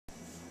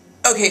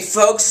Okay,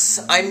 folks,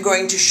 I'm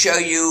going to show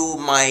you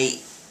my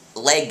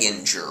leg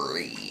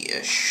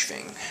injury-ish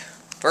thing.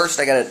 First,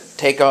 I gotta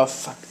take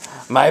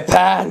off my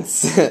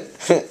pants.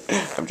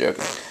 I'm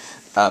joking.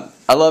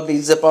 I love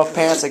these zip-off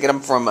pants. I get them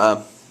from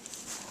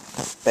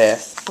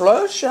Bath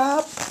Pro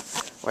Shop,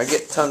 where I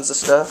get tons of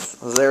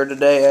stuff. I was there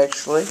today,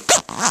 actually.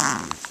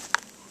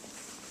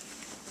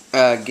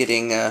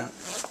 Getting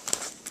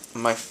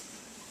my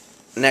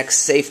next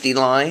safety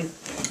line.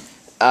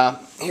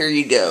 Here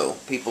you go.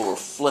 People were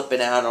flipping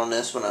out on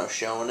this when I was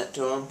showing it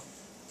to them.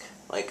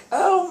 Like,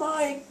 oh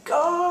my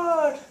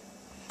god!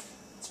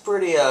 It's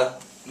pretty,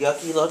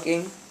 yucky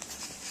looking.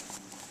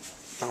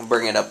 I'll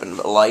bring it up in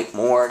the light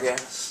more, I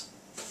guess.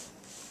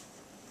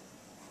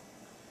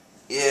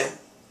 Yeah.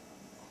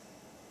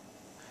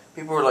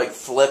 People were, like,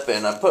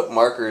 flipping. I put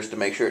markers to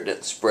make sure it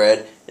didn't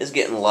spread. It's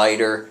getting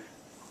lighter.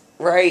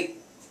 Right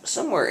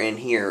somewhere in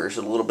here is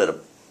a little bit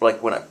of,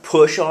 like, when I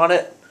push on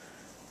it.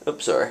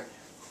 Oops, sorry.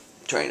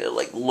 Trying to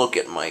like look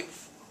at my,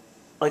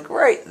 like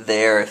right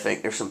there, I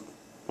think there's some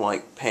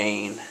like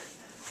pain,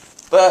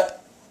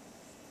 but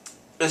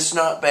it's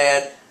not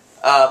bad.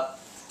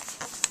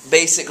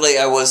 Basically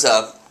I was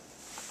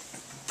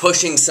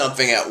pushing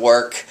something at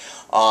work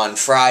on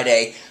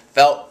Friday,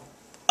 felt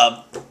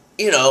a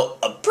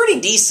pretty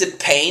decent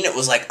pain. It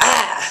was like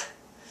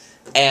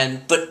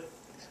but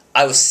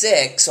I was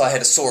sick, so I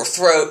had a sore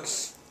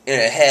throat and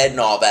a head and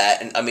all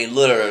that, and I mean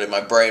literally my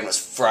brain was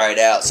fried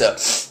out, so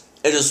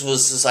it just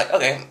was just like,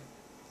 okay,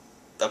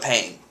 a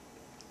pain.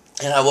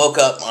 And I woke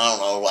up, I don't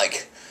know,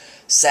 like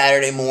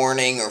Saturday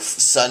morning or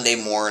Sunday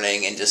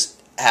morning and just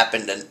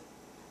happened to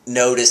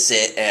notice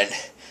it, and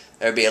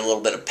there'd be a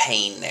little bit of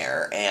pain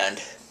there.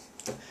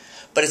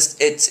 But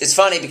it's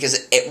funny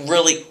because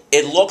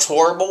it looks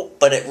horrible,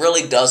 but it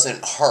really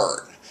doesn't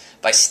hurt.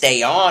 If I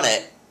stay on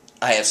it,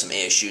 I have some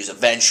issues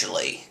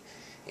eventually,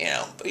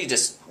 but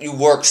you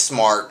work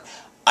smart.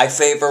 I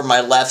favor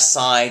my left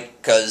side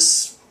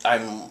because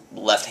I'm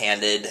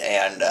left-handed,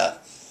 and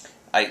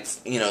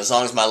as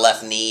long as my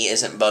left knee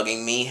isn't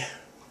bugging me,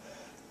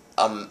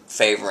 I'm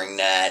favoring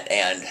that.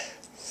 And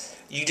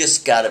you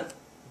just gotta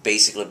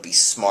basically be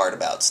smart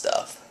about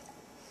stuff.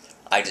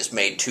 I just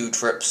made 2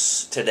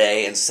 trips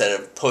today instead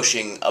of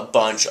pushing a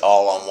bunch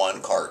all on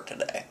one cart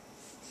today.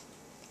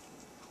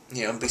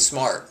 Be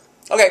smart.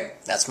 Okay,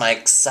 that's my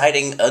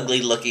exciting,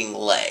 ugly-looking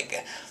leg.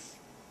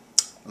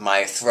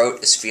 My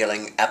throat is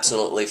feeling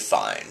absolutely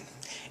fine.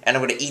 And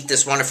I'm going to eat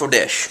this wonderful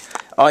dish.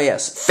 Oh,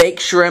 yes.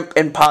 Fake shrimp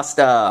and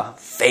pasta.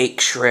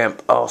 Fake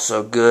shrimp. Oh,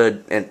 so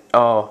good. And,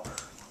 oh,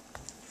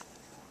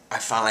 I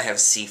finally have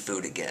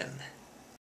seafood again.